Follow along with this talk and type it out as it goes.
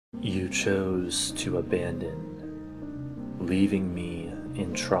You chose to abandon, leaving me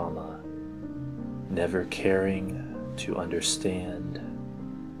in trauma, never caring to understand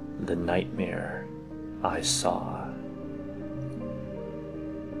the nightmare I saw.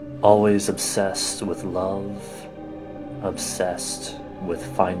 Always obsessed with love, obsessed with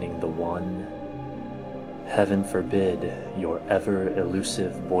finding the one. Heaven forbid your ever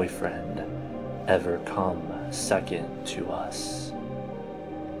elusive boyfriend ever come second to us.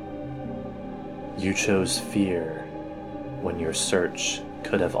 You chose fear when your search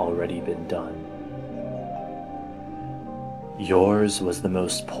could have already been done. Yours was the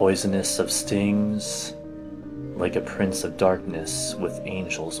most poisonous of stings, like a prince of darkness with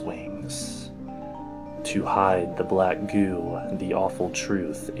angel's wings, to hide the black goo, the awful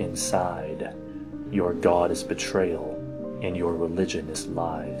truth inside. Your God is betrayal, and your religion is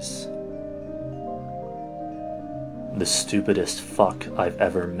lies. The stupidest fuck I've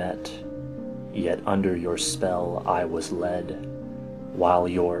ever met, yet under your spell I was led, while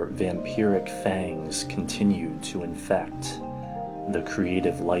your vampiric fangs continued to infect the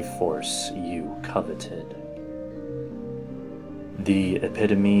creative life force you coveted. The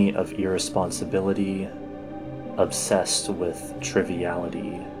epitome of irresponsibility, obsessed with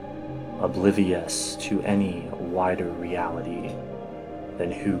triviality, oblivious to any wider reality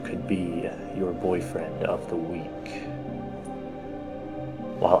than who could be your boyfriend of the week.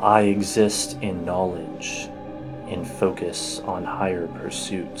 While I exist in knowledge, in focus on higher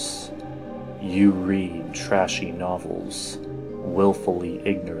pursuits, you read trashy novels, willfully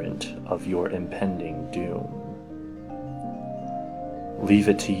ignorant of your impending doom. Leave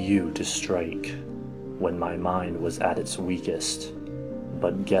it to you to strike when my mind was at its weakest,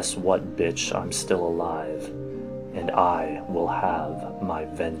 but guess what, bitch, I'm still alive, and I will have my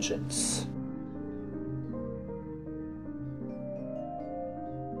vengeance.